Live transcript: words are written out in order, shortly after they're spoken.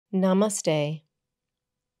Namaste.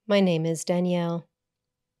 My name is Danielle.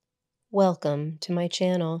 Welcome to my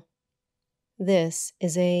channel. This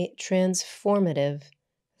is a transformative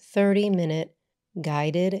 30-minute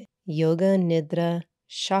guided Yoga Nidra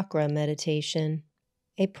Chakra Meditation,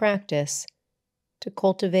 a practice to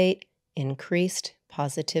cultivate increased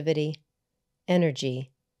positivity,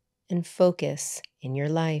 energy, and focus in your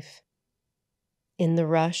life. In the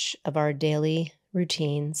rush of our daily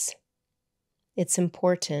routines, it's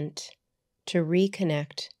important to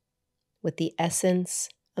reconnect with the essence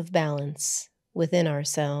of balance within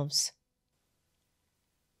ourselves.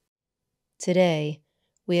 Today,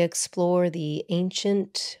 we explore the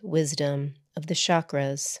ancient wisdom of the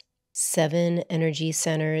chakras, 7 energy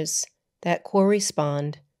centers that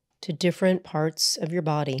correspond to different parts of your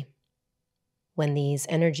body. When these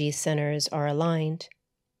energy centers are aligned,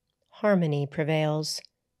 harmony prevails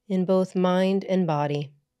in both mind and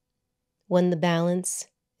body. When the balance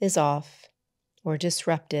is off or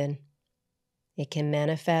disrupted, it can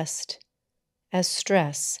manifest as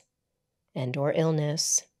stress and/or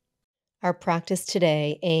illness. Our practice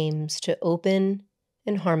today aims to open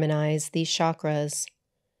and harmonize these chakras,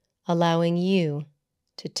 allowing you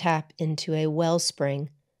to tap into a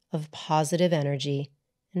wellspring of positive energy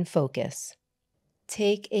and focus.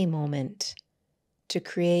 Take a moment to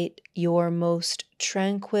create your most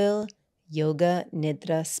tranquil Yoga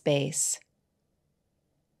Nidra space.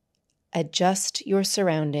 Adjust your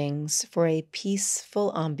surroundings for a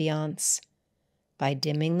peaceful ambiance by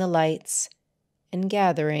dimming the lights and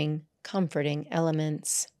gathering comforting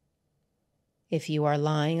elements. If you are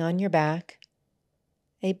lying on your back,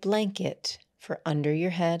 a blanket for under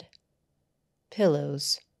your head,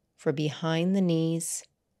 pillows for behind the knees,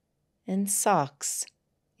 and socks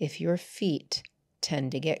if your feet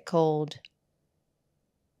tend to get cold.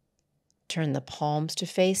 Turn the palms to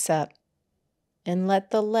face up and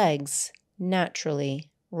let the legs naturally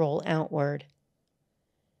roll outward.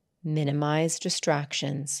 Minimize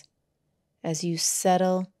distractions as you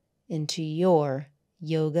settle into your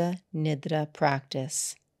Yoga Nidra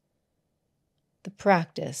practice, the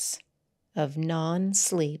practice of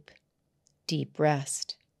non-sleep deep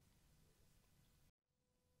rest.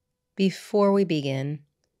 Before we begin,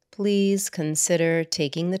 please consider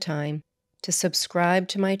taking the time to subscribe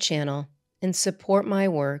to my channel and support my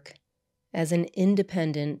work as an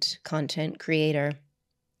independent content creator.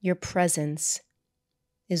 Your presence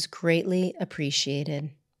is greatly appreciated.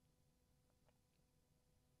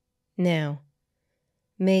 Now,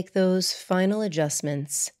 make those final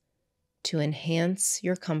adjustments to enhance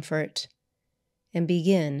your comfort and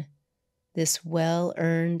begin this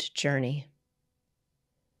well-earned journey.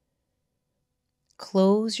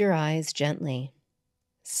 Close your eyes gently,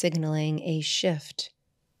 signaling a shift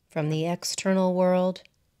from the external world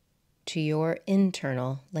to your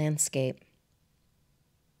internal landscape.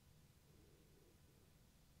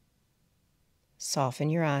 Soften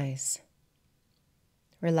your eyes,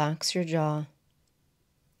 relax your jaw,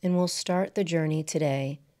 and we'll start the journey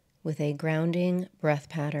today with a grounding breath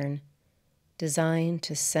pattern designed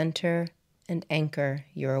to center and anchor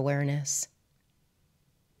your awareness.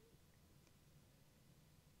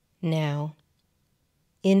 Now,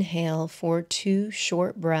 inhale for 2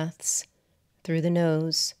 short breaths through the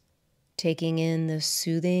nose, taking in the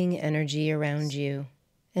soothing energy around you,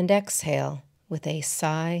 and exhale with a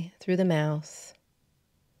sigh through the mouth.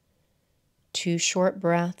 2 short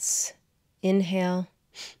breaths. Inhale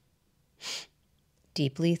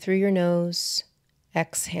deeply through your nose,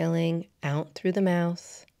 exhaling out through the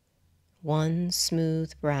mouth. 1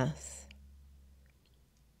 smooth breath.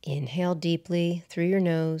 Inhale deeply through your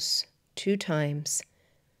nose 2 times,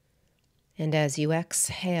 and as you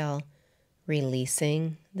exhale,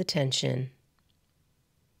 releasing the tension.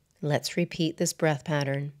 Let's repeat this breath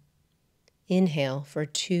pattern. Inhale for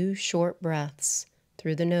 2 short breaths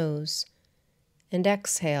through the nose, and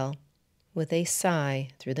exhale with a sigh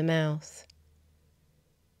through the mouth.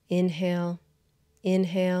 Inhale,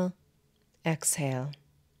 inhale, exhale.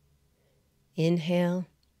 Inhale,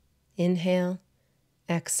 inhale,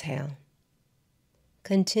 exhale.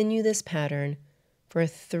 Continue this pattern for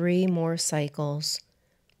 3 more cycles,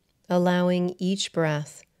 allowing each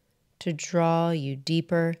breath to draw you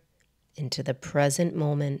deeper into the present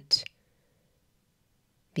moment,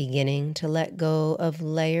 beginning to let go of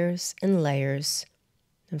layers and layers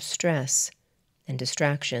of stress and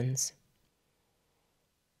distractions.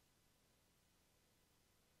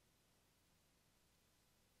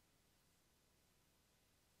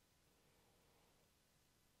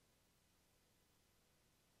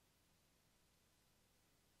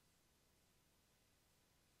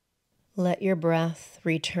 Let your breath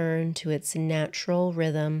return to its natural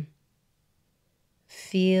rhythm.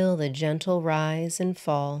 Feel the gentle rise and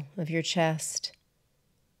fall of your chest,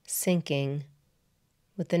 sinking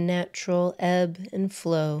with the natural ebb and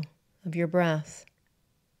flow of your breath.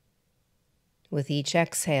 With each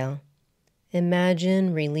exhale,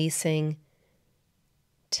 imagine releasing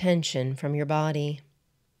tension from your body,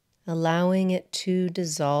 allowing it to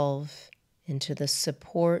dissolve into the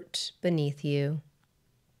support beneath you.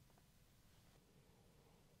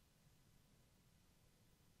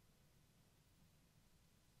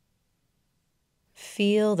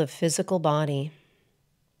 Feel the physical body.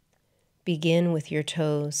 Begin with your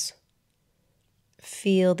toes.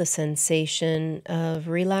 Feel the sensation of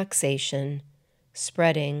relaxation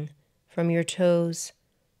spreading from your toes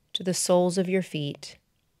to the soles of your feet.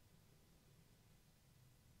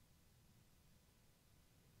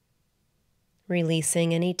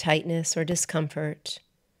 Releasing any tightness or discomfort.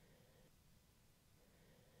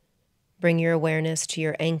 Bring your awareness to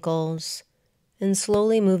your ankles and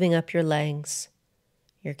slowly moving up your legs,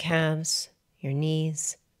 your calves, your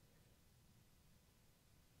knees.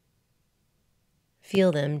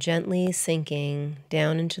 Feel them gently sinking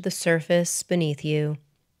down into the surface beneath you,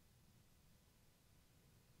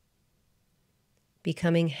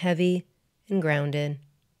 becoming heavy and grounded.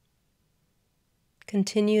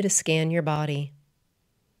 Continue to scan your body.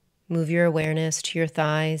 Move your awareness to your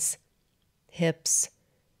thighs, hips,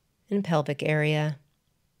 and pelvic area.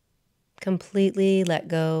 Completely let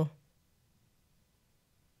go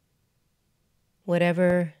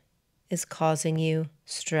whatever is causing you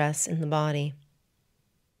stress in the body.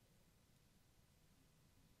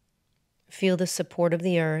 Feel the support of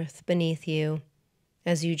the earth beneath you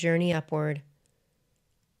as you journey upward.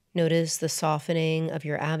 Notice the softening of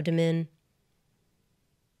your abdomen,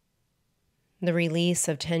 the release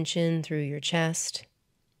of tension through your chest,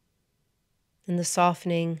 and the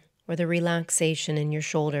softening or the relaxation in your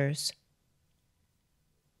shoulders.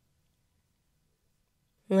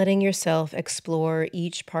 Letting yourself explore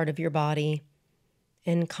each part of your body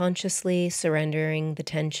and consciously surrendering the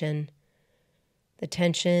tension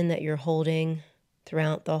that you're holding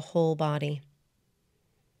throughout the whole body.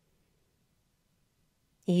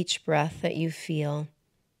 Each breath that you feel,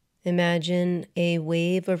 imagine a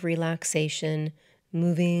wave of relaxation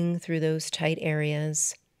moving through those tight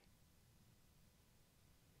areas.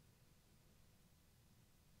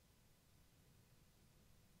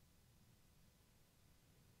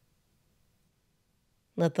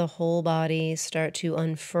 Let the whole body start to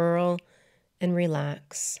unfurl and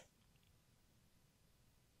relax.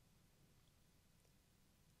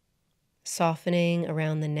 Softening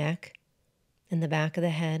around the neck and the back of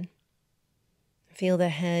the head. Feel the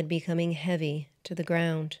head becoming heavy to the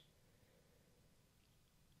ground.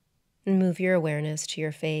 And move your awareness to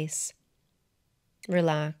your face.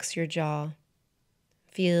 Relax your jaw.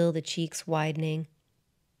 Feel the cheeks widening.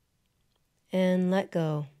 And let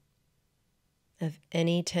go of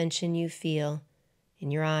any tension you feel in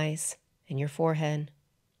your eyes and your forehead.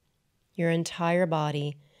 Your entire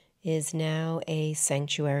body is now a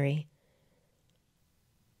sanctuary.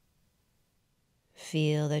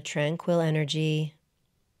 Feel the tranquil energy.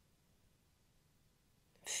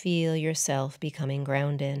 Feel yourself becoming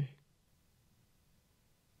grounded.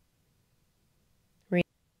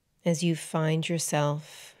 As you find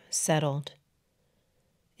yourself settled,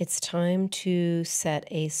 it's time to set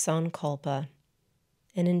a sankalpa,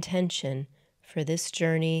 an intention for this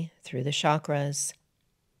journey through the chakras.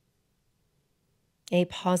 A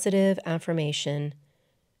positive affirmation.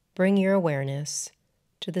 Bring your awareness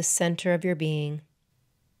to the center of your being.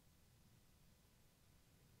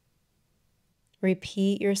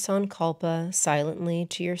 Repeat your sankalpa silently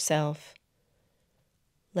to yourself.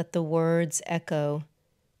 Let the words echo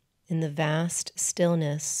in the vast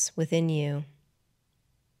stillness within you.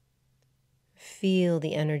 Feel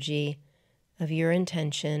the energy of your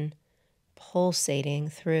intention pulsating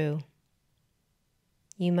through.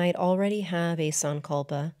 You might already have a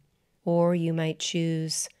sankalpa, or you might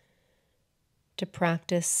choose to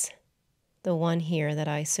practice the one here that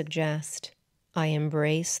I suggest. I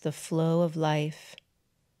embrace the flow of life,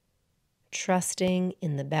 trusting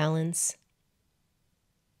in the balance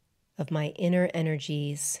of my inner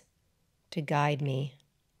energies to guide me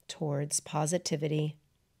towards positivity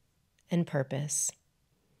and purpose.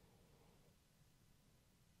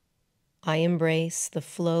 I embrace the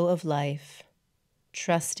flow of life,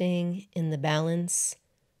 trusting in the balance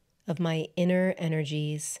of my inner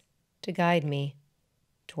energies to guide me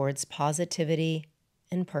towards positivity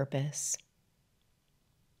and purpose.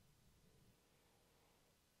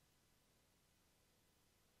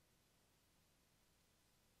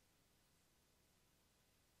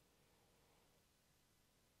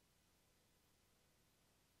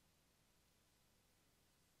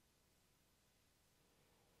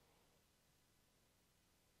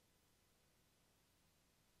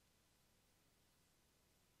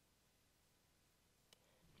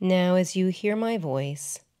 Now, as you hear my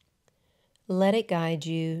voice, let it guide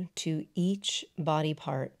you to each body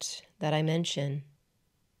part that I mention.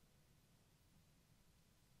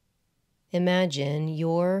 Imagine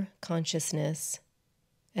your consciousness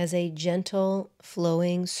as a gentle,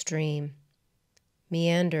 flowing stream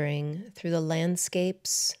meandering through the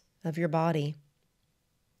landscapes of your body.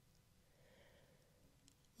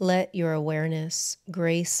 Let your awareness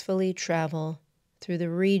gracefully travel through the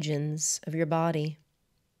regions of your body,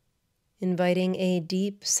 inviting a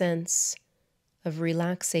deep sense of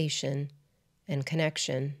relaxation and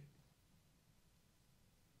connection.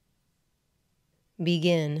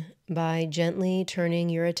 Begin by gently turning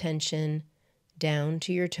your attention down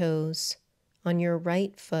to your toes on your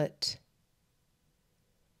right foot.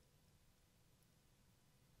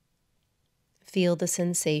 Feel the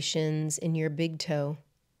sensations in your big toe,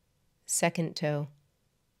 second toe,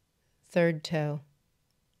 third toe,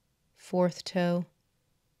 fourth toe,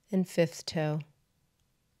 and fifth toe.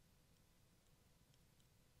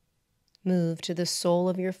 Move to the sole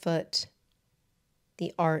of your foot,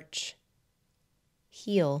 the arch,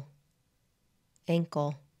 heel,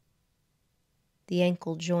 ankle, the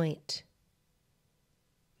ankle joint.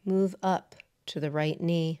 Move up to the right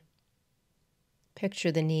knee.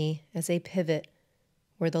 Picture the knee as a pivot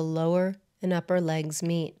where the lower and upper legs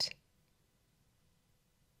meet.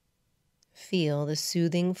 Feel the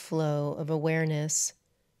soothing flow of awareness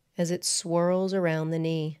as it swirls around the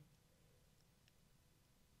knee.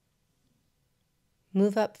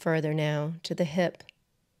 Move up further now to the hip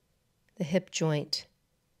joint,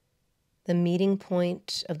 the meeting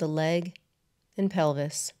point of the leg and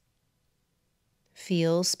pelvis.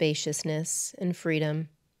 Feel spaciousness and freedom.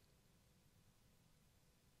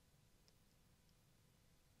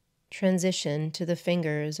 Transition to the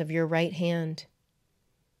fingers of your right hand.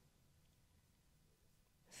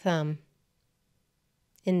 Thumb,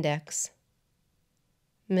 index,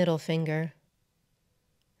 middle finger,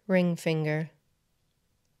 ring finger,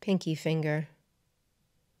 pinky finger.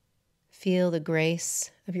 Feel the grace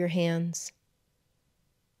of your hands.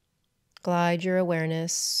 Glide your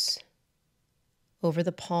awareness over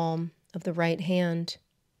the palm of the right hand,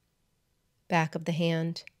 back of the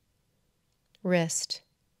hand, wrist.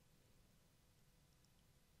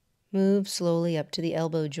 Move slowly up to the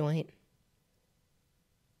elbow joint,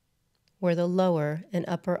 where the lower and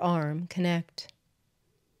upper arm connect.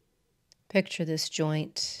 Picture this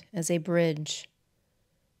joint as a bridge,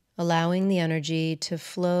 allowing the energy to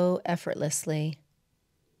flow effortlessly.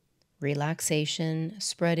 Relaxation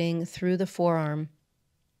spreading through the forearm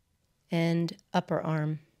and upper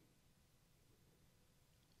arm.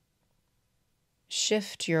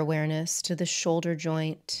 Shift your awareness to the shoulder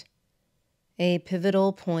joint, a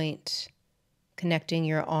pivotal point connecting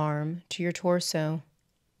your arm to your torso.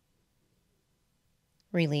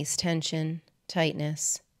 Release tension,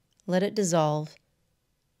 tightness. Let it dissolve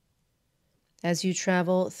as you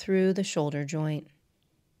travel through the shoulder joint.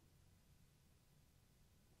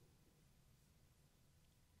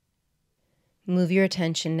 Move your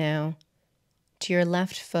attention now to your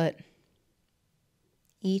left foot,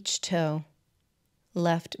 each toe,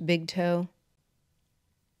 left big toe,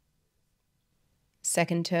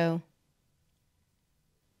 second toe,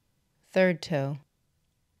 third toe,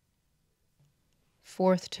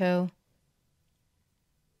 fourth toe,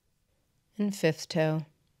 and fifth toe.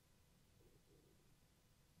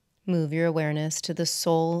 Move your awareness to the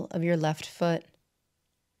sole of your left foot,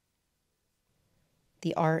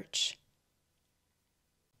 the arch,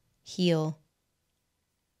 heel,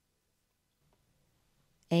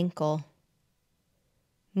 ankle.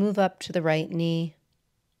 Move up to the right knee,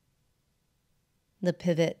 the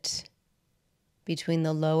pivot between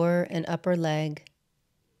the lower and upper leg.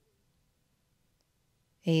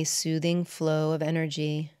 A soothing flow of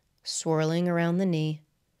energy swirling around the knee,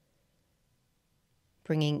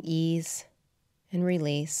 bringing ease and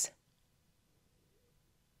release.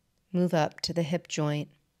 Move up to the hip joint.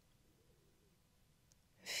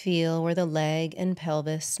 Feel where the leg and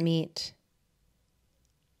pelvis meet.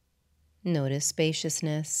 Notice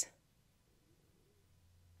spaciousness.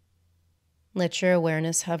 Let your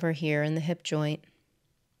awareness hover here in the hip joint.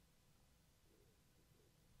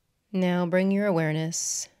 Now bring your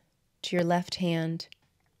awareness to your left hand.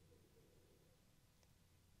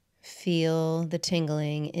 Feel the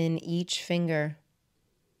tingling in each finger.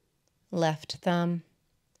 Left thumb,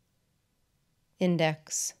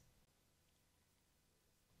 index,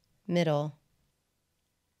 middle,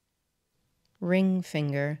 ring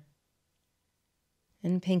finger,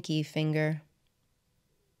 and pinky finger.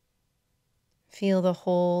 Feel the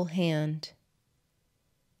whole hand,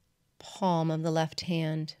 palm of the left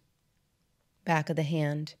hand, back of the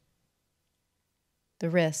hand, the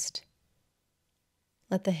wrist.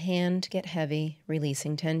 Let the hand get heavy,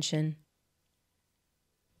 releasing tension.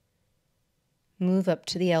 Move up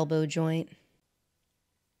to the elbow joint,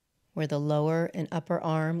 where the lower and upper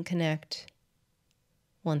arm connect.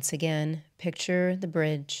 Once again, picture the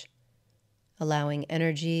bridge, allowing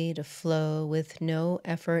energy to flow with no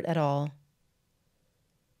effort at all.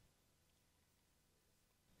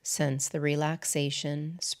 Sense the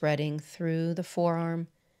relaxation spreading through the forearm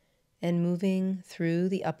and moving through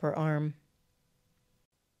the upper arm.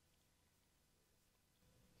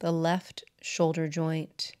 The left shoulder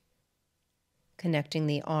joint, connecting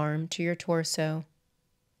the arm to your torso,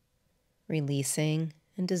 releasing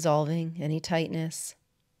and dissolving any tightness.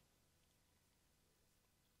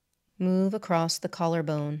 Move across the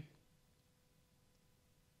collarbone.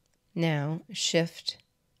 Now shift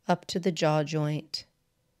up to the jaw joint,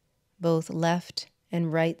 both left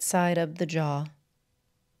and right side of the jaw.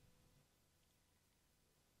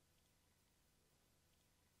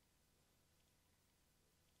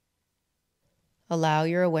 Allow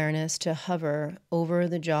your awareness to hover over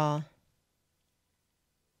the jaw.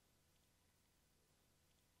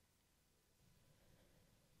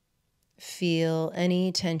 Feel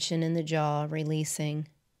any tension in the jaw releasing,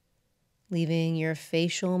 leaving your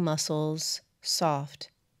facial muscles soft.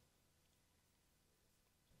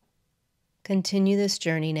 Continue this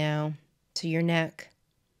journey now to your neck,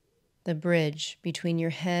 the bridge between your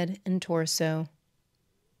head and torso.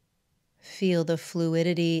 Feel the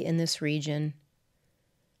fluidity in this region,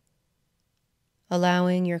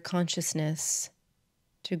 allowing your consciousness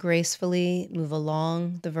to gracefully move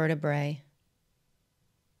along the vertebrae.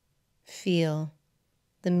 Feel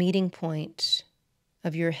the meeting point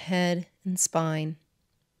of your head and spine,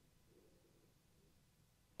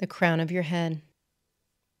 the crown of your head.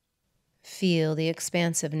 Feel the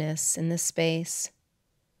expansiveness in this space,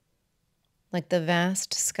 like the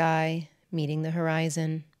vast sky meeting the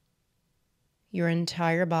horizon. Your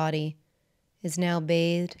entire body is now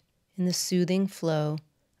bathed in the soothing flow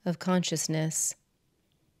of consciousness.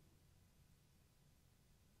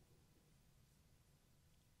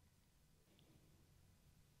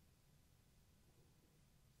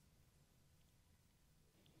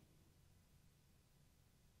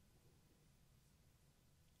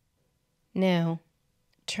 Now,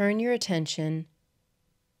 turn your attention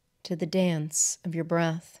to the dance of your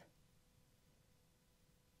breath.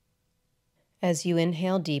 As you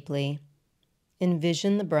inhale deeply,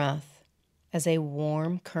 envision the breath as a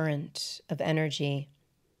warm current of energy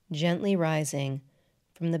gently rising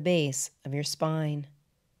from the base of your spine,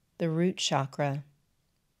 the root chakra.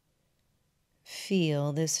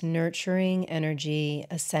 Feel this nurturing energy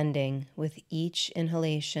ascending with each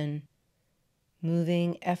inhalation,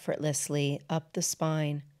 moving effortlessly up the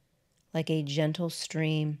spine like a gentle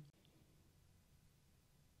stream.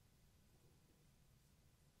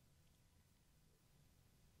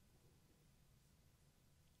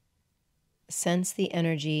 Sense the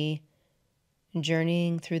energy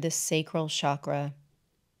journeying through the sacral chakra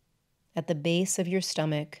at the base of your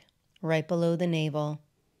stomach, right below the navel,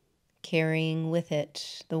 carrying with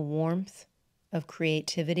it the warmth of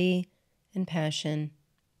creativity and passion.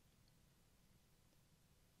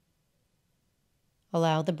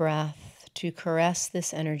 Allow the breath to caress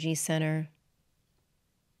this energy center.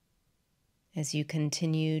 As you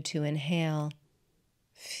continue to inhale,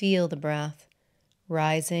 feel the breath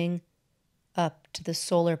rising up to the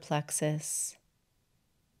solar plexus,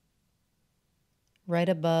 right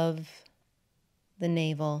above the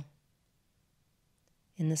navel,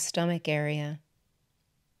 in the stomach area.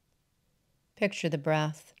 Picture the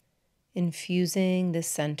breath infusing this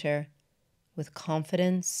center with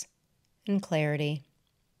confidence and clarity,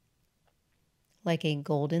 like a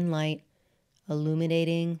golden light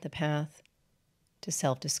illuminating the path to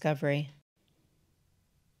self-discovery.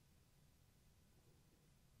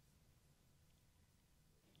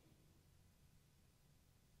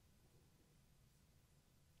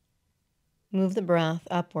 Move the breath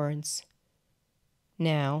upwards,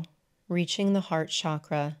 now reaching the heart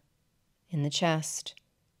chakra in the chest,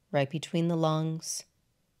 right between the lungs.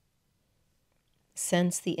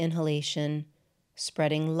 Sense the inhalation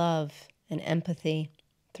spreading love and empathy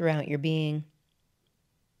throughout your being,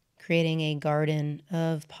 creating a garden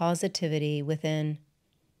of positivity within.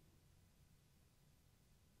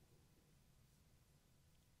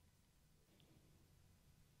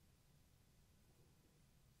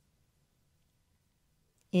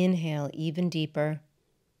 Inhale even deeper,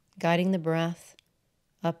 guiding the breath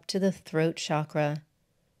up to the throat chakra,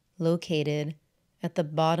 located at the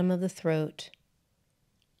bottom of the throat.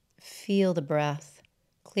 Feel the breath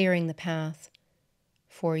clearing the path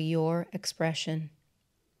for your expression,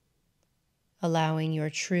 allowing your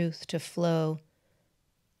truth to flow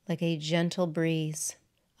like a gentle breeze,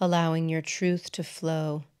 allowing your truth to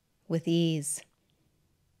flow with ease.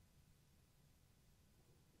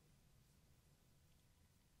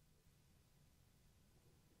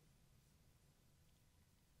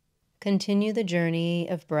 Continue the journey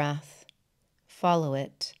of breath. Follow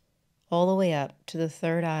it all the way up to the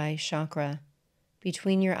third eye chakra,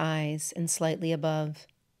 between your eyes and slightly above.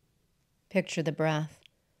 Picture the breath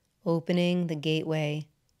opening the gateway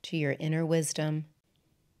to your inner wisdom.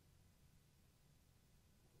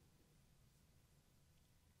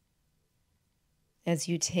 As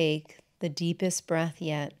you take the deepest breath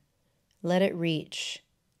yet, let it reach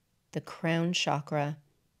the crown chakra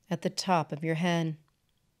at the top of your head.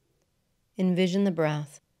 Envision the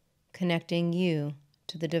breath connecting you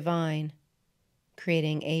to the divine,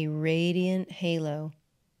 creating a radiant halo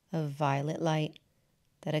of violet light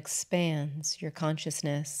that expands your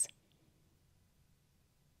consciousness.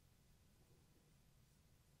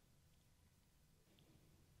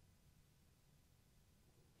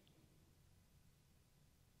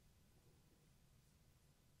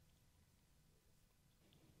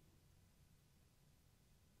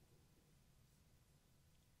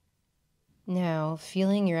 Now,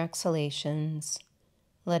 feeling your exhalations,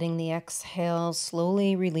 letting the exhale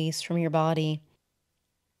slowly release from your body,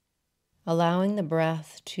 allowing the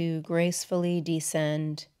breath to gracefully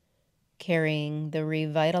descend, carrying the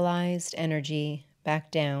revitalized energy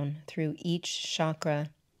back down through each chakra,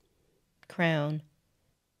 crown,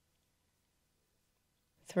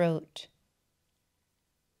 throat,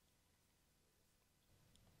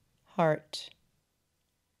 heart,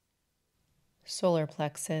 solar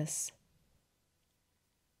plexus,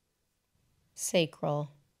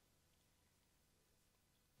 sacral,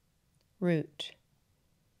 root.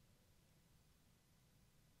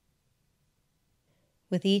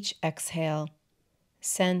 With each exhale,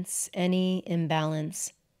 sense any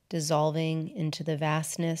imbalance dissolving into the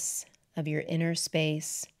vastness of your inner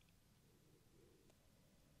space.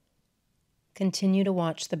 Continue to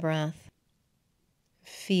watch the breath.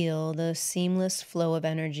 Feel the seamless flow of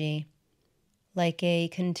energy, like a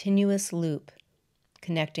continuous loop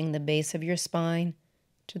connecting the base of your spine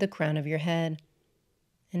to the crown of your head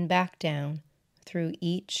and back down through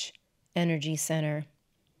each energy center.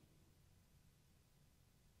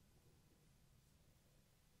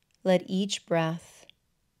 Let each breath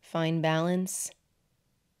find balance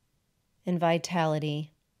and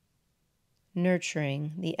vitality,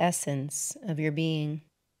 nurturing the essence of your being.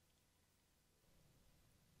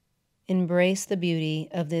 Embrace the beauty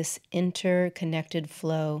of this interconnected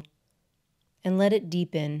flow and let it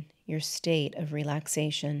deepen your state of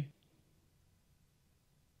relaxation.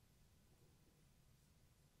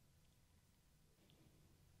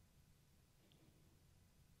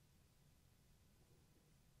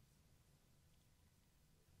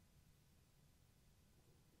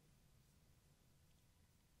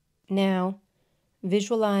 Now,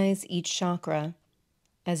 visualize each chakra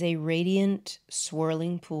as a radiant,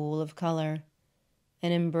 swirling pool of color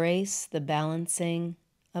and embrace the balancing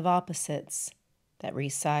of opposites that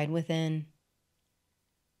reside within.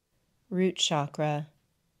 Root chakra.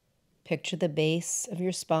 Picture the base of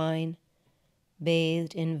your spine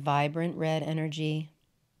bathed in vibrant red energy.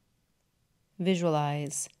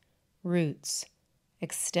 Visualize roots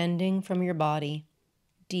extending from your body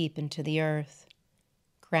deep into the earth,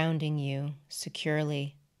 grounding you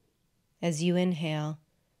securely. As you inhale,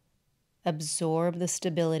 absorb the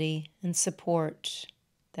stability and support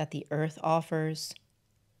that the earth offers.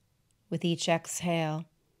 With each exhale,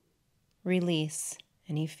 release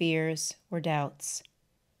any fears or doubts.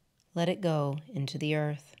 Let it go into the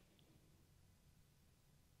earth.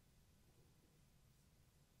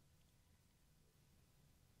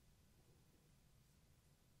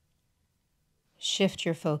 Shift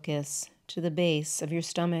your focus to the base of your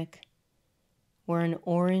stomach, where an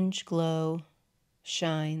orange glow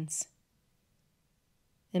shines.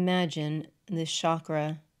 Imagine this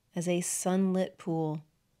chakra as a sunlit pool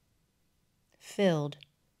filled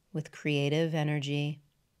with creative energy.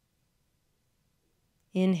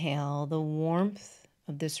 Inhale the warmth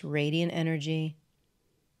of this radiant energy,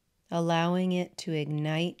 allowing it to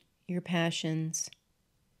ignite your passions.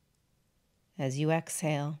 As you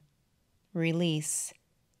exhale, release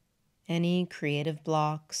any creative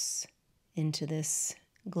blocks into this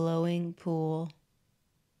glowing pool.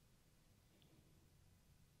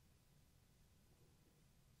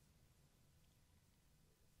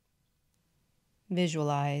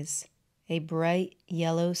 Visualize a bright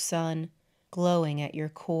yellow sun glowing at your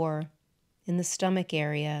core, in the stomach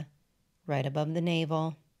area, right above the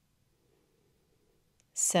navel.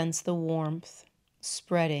 Sense the warmth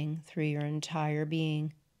spreading through your entire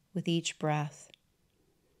being with each breath.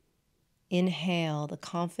 Inhale the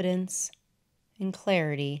confidence and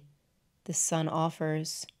clarity the sun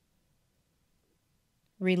offers,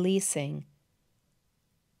 releasing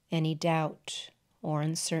any doubt or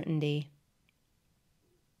uncertainty.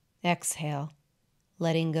 Exhale,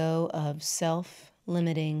 letting go of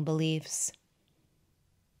self-limiting beliefs.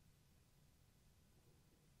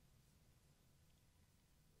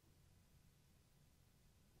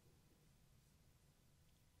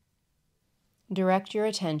 Direct your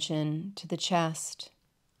attention to the chest,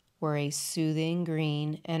 where a soothing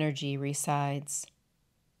green energy resides.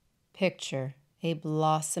 Picture a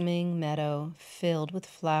blossoming meadow filled with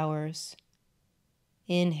flowers.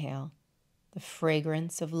 Inhale the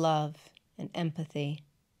fragrance of love and empathy,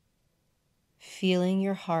 feeling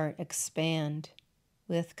your heart expand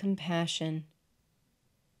with compassion.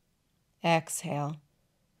 Exhale,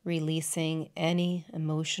 releasing any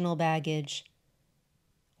emotional baggage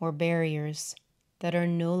or barriers that are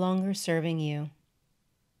no longer serving you.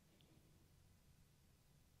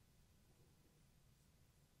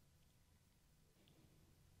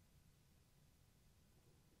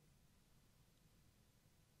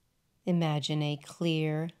 Imagine a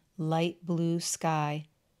clear, light blue sky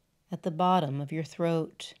at the bottom of your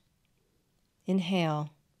throat. Inhale,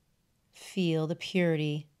 feel the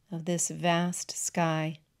purity of this vast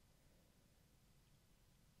sky.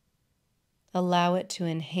 Allow it to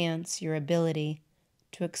enhance your ability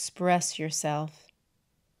to express yourself.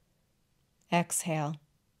 Exhale,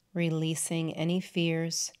 releasing any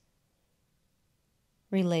fears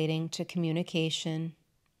relating to communication,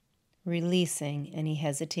 releasing any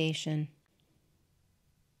hesitation.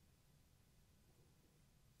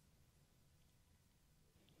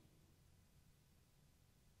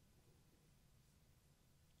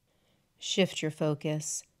 Shift your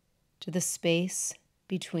focus to the space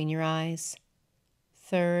between your eyes,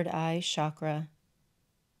 third eye chakra,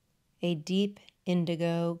 a deep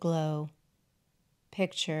indigo glow.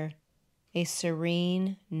 Picture a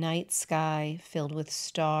serene night sky filled with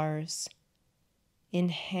stars.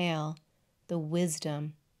 Inhale the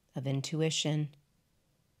wisdom of intuition.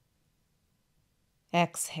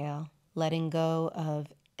 Exhale, letting go of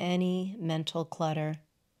any mental clutter,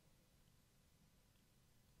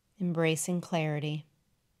 embracing clarity.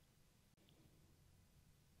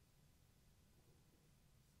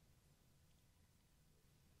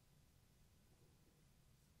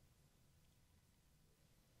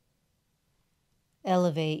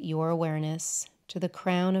 Elevate your awareness to the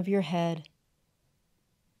crown of your head,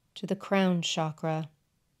 to the crown chakra.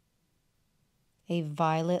 A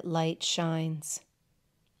violet light shines.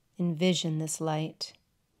 Envision this light.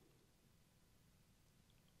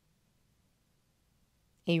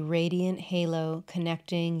 A radiant halo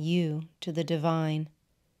connecting you to the divine.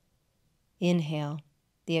 Inhale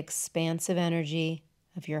the expansive energy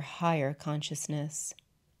of your higher consciousness.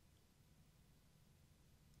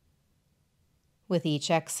 With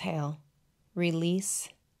each exhale, release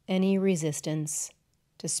any resistance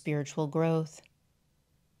to spiritual growth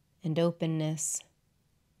and openness.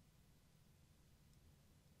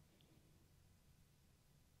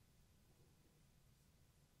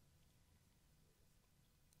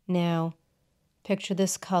 Now, picture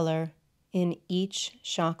this color in each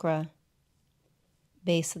chakra: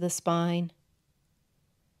 base of the spine,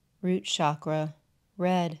 root chakra,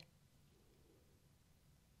 red;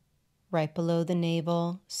 right below the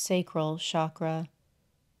navel, sacral chakra,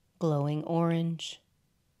 glowing orange;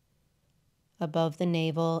 above the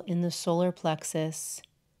navel in the solar plexus,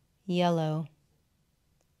 yellow;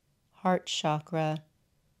 heart chakra,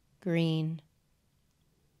 green;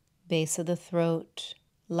 base of the throat,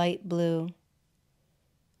 light blue;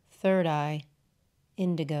 third eye,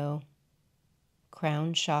 indigo;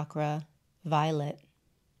 crown chakra, violet.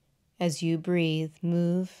 As you breathe,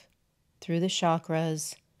 move through the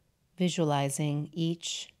chakras, visualizing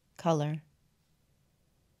each color: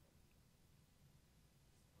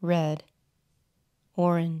 red,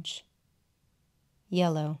 orange,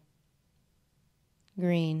 yellow,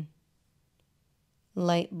 green,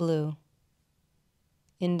 light blue,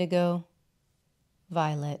 indigo,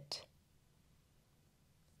 violet,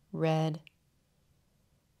 red,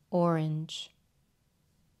 orange,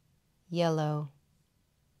 yellow,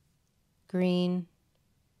 green,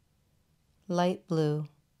 light blue,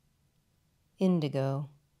 indigo,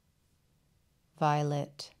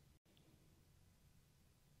 violet.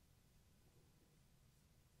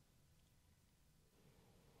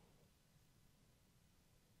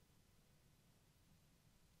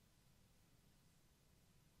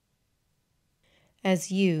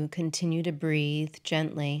 As you continue to breathe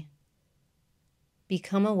gently,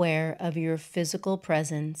 become aware of your physical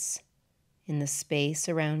presence in the space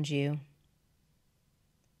around you.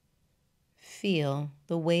 Feel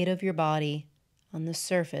the weight of your body on the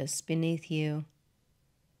surface beneath you,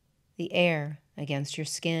 the air against your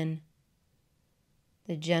skin,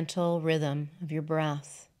 the gentle rhythm of your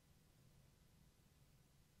breath.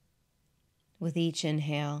 With each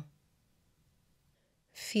inhale,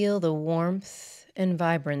 feel the warmth and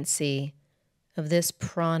vibrancy of this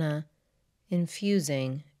prana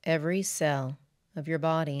infusing every cell of your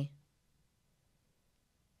body.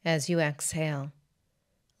 As you exhale,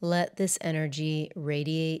 let this energy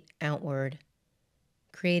radiate outward,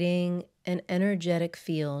 creating an energetic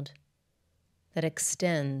field that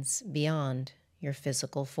extends beyond your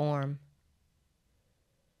physical form.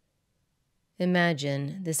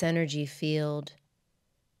 Imagine this energy field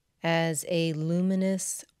as a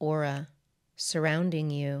luminous aura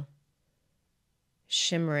surrounding you,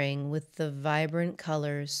 shimmering with the vibrant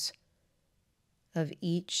colors of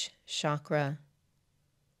each chakra.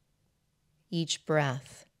 Each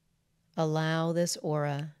breath, allow this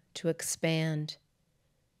aura to expand,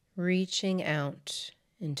 reaching out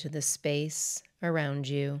into the space around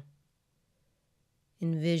you.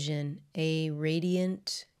 Envision a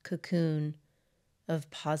radiant cocoon of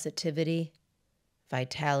positivity,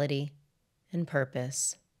 vitality, and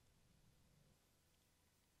purpose.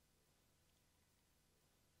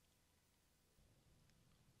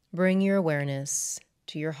 Bring your awareness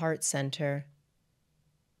to your heart center,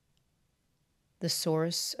 the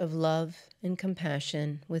source of love and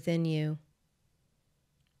compassion within you.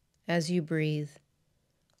 As you breathe,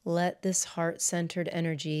 let this heart-centered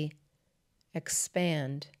energy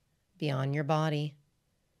expand beyond your body,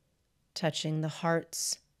 touching the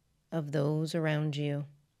hearts of those around you.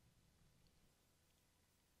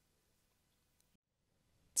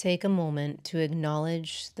 Take a moment to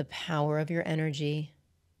acknowledge the power of your energy.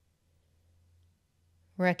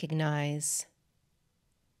 Recognize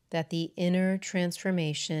that the inner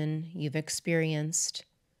transformation you've experienced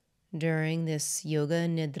during this Yoga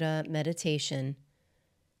Nidra meditation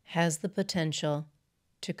has the potential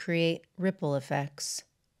to create ripple effects,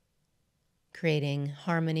 creating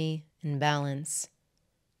harmony and balance,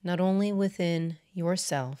 not only within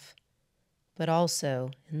yourself, but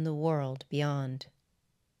also in the world beyond.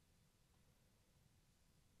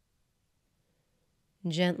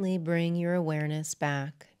 Gently bring your awareness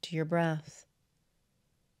back to your breath.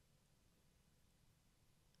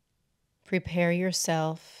 Prepare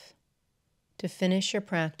yourself to finish your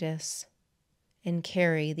practice and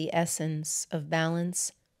carry the essence of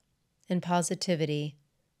balance and positivity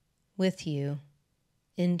with you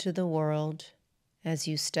into the world as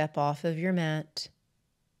you step off of your mat.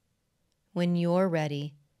 When you're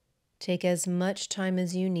ready, take as much time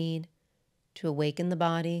as you need to awaken the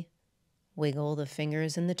body, wiggle the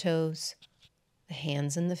fingers and the toes, the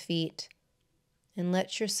hands and the feet, and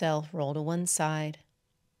let yourself roll to one side.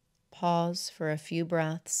 Pause for a few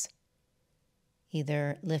breaths,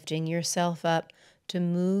 either lifting yourself up to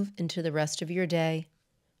move into the rest of your day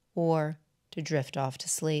or to drift off to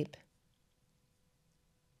sleep.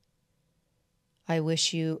 I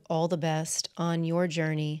wish you all the best on your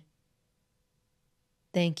journey.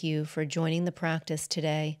 Thank you for joining the practice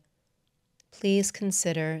today. Please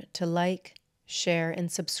consider to like, share,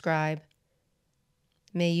 and subscribe.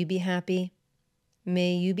 May you be happy.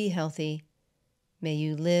 May you be healthy. May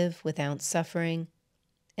you live without suffering.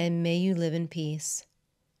 And may you live in peace.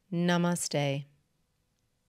 Namaste.